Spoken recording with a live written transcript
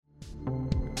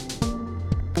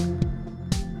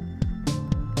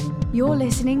You're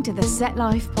listening to the Set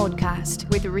Life podcast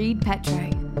with Reed Petro,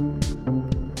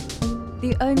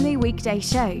 the only weekday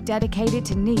show dedicated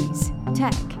to news,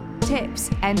 tech, tips,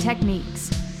 and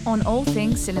techniques on all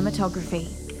things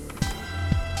cinematography.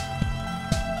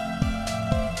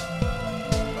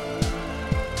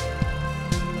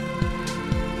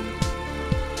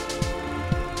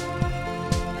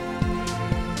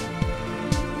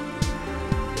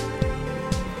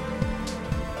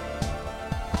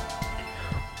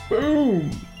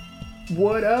 Boom!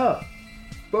 What up,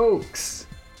 folks?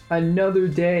 Another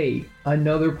day,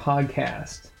 another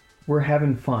podcast. We're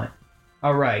having fun.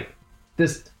 All right.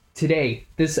 This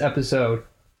episode,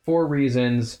 4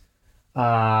 reasons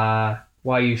why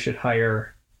you should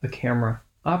hire a camera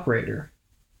operator.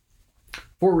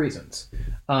 4 reasons.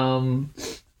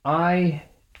 I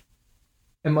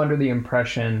am under the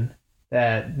impression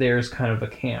that there's kind of a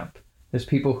camp. There's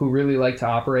people who really like to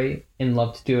operate and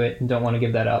love to do it and don't want to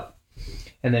give that up.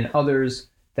 And then others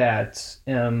that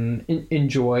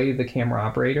enjoy the camera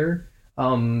operator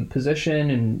position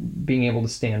and being able to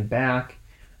stand back.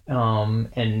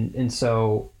 And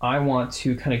so I want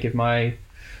to kind of give my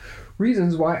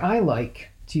reasons why I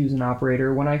like to use an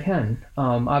operator when I can.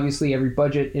 Obviously, every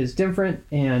budget is different,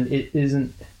 and it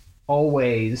isn't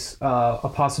always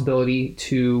a possibility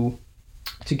to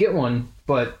get one,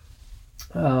 but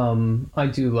I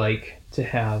do like to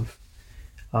have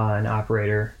an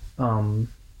operator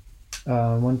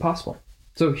when possible.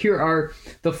 So here are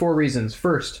the 4 reasons.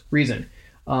 First reason,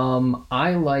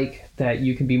 I like that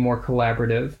you can be more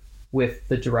collaborative with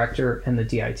the director and the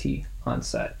DIT on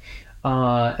set,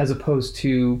 as opposed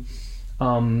to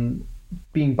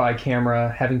being by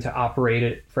camera, having to operate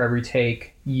it for every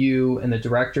take. You and the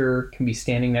director can be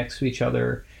standing next to each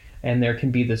other, and there can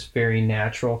be this very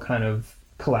natural kind of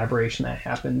collaboration that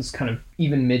happens kind of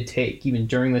even mid-take, even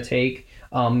during the take,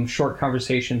 short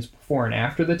conversations before and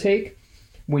after the take.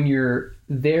 When you're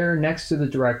there next to the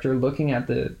director looking at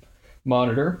the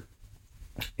monitor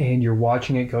and you're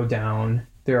watching it go down,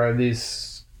 there are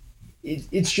these,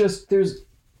 it's just, there's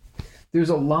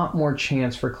a lot more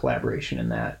chance for collaboration in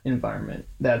that environment.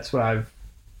 That's what I've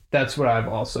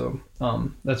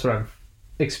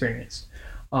experienced.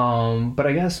 But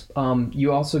I guess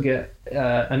you also get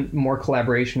more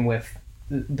collaboration with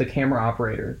the camera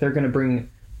operator. They're going to bring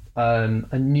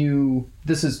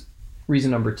this is reason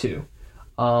number 2.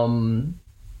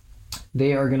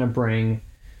 They are going to bring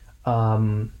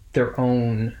their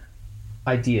own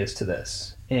ideas to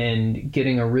this, and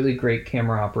getting a really great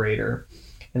camera operator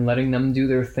and letting them do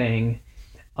their thing.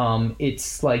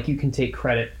 It's like you can take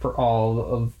credit for all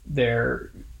of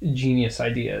their genius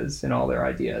ideas and all their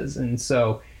ideas. And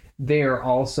so they are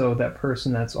also that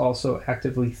person that's also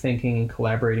actively thinking and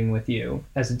collaborating with you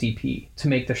as a DP to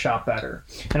make the shot better.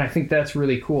 And I think that's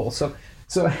really cool. So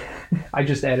I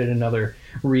just added another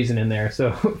reason in there.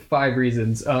 So 5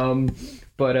 reasons.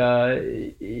 But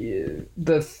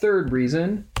the third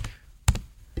reason,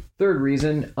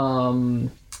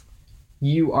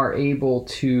 you are able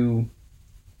to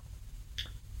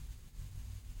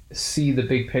see the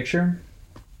big picture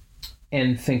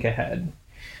and think ahead.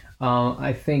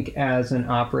 I think as an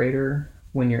operator,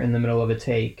 when you're in the middle of a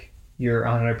take, you're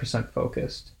 100%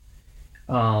 focused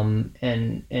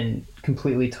and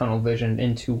completely tunnel visioned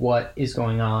into what is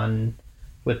going on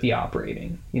with the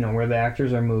operating. You know, where the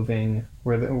actors are moving,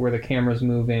 where the camera's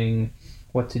moving,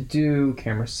 what to do,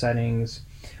 camera settings.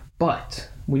 But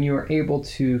when you are able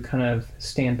to kind of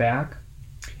stand back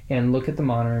and look at the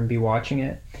monitor and be watching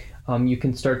it, you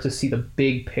can start to see the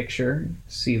big picture,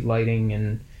 see lighting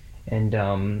and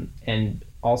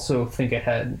also think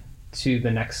ahead to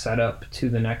the next setup, to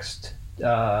the next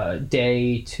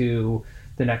day, to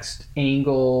the next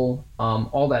angle,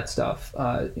 all that stuff.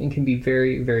 It can be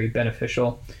very, very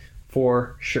beneficial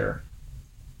for sure.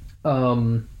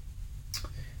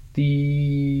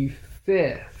 The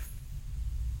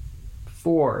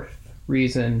fourth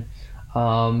reason,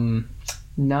 the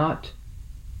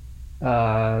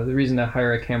reason to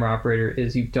hire a camera operator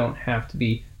is you don't have to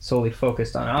be solely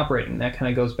focused on operating. That kind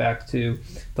of goes back to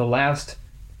the last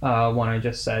one I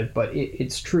just said, but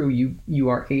it's true. You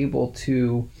are able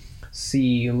to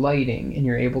see lighting, and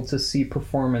you're able to see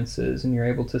performances, and you're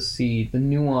able to see the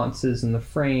nuances in the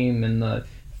frame and the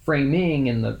framing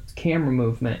and the camera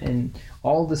movement and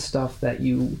all the stuff that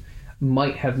you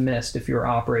might have missed if you're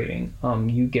operating.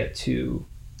 You get to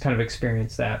kind of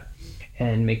experience that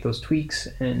and make those tweaks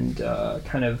and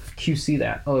kind of QC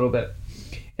that a little bit.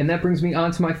 And that brings me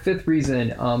on to my 5th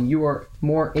reason. You are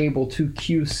more able to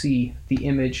QC the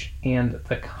image and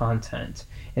the content.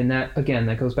 And that, again,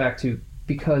 that goes back to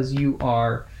because you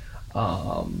are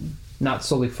not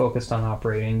solely focused on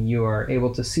operating. You are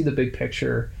able to see the big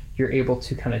picture. You're able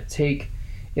to kind of take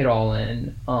it all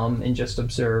in and just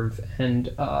observe. And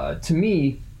to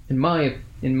me, in my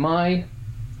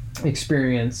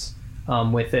experience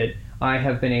with it, I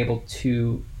have been able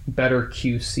to better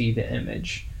QC the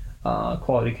image,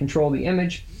 quality control the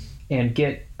image, and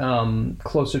get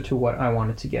closer to what I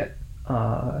wanted to get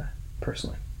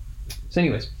personally. So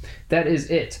anyways, that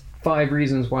is it. 5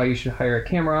 reasons why you should hire a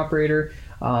camera operator.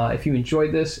 If you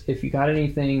enjoyed this, if you got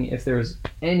anything, if there's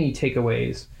any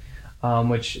takeaways,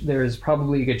 which there is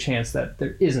probably a good chance that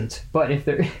there isn't, but if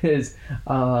there is,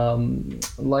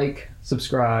 like,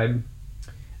 subscribe,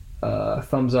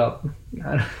 thumbs up.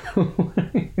 I don't know.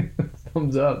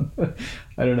 Thumbs up.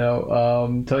 I don't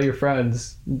know. Tell your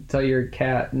friends. Tell your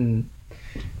cat and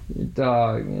your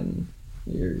dog and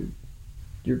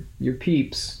your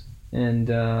peeps. And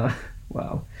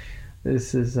wow,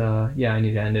 this is yeah. I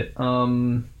need to end it.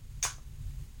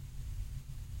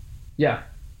 Yeah.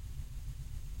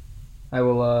 I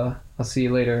will. I'll see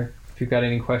you later. If you've got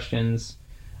any questions,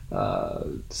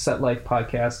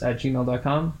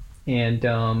 setlifepodcast@gmail.com, and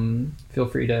feel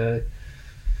free to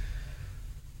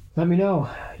let me know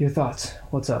your thoughts.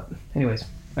 What's up? Anyways,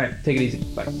 all right, take it easy.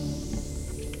 Bye.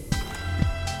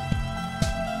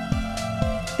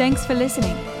 Thanks for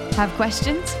listening. Have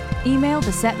questions? Email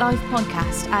the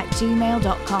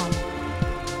setlifepodcast@gmail.com.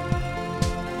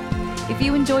 If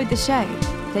you enjoyed the show,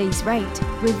 please rate,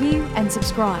 review, and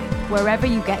subscribe wherever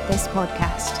you get this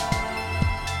podcast.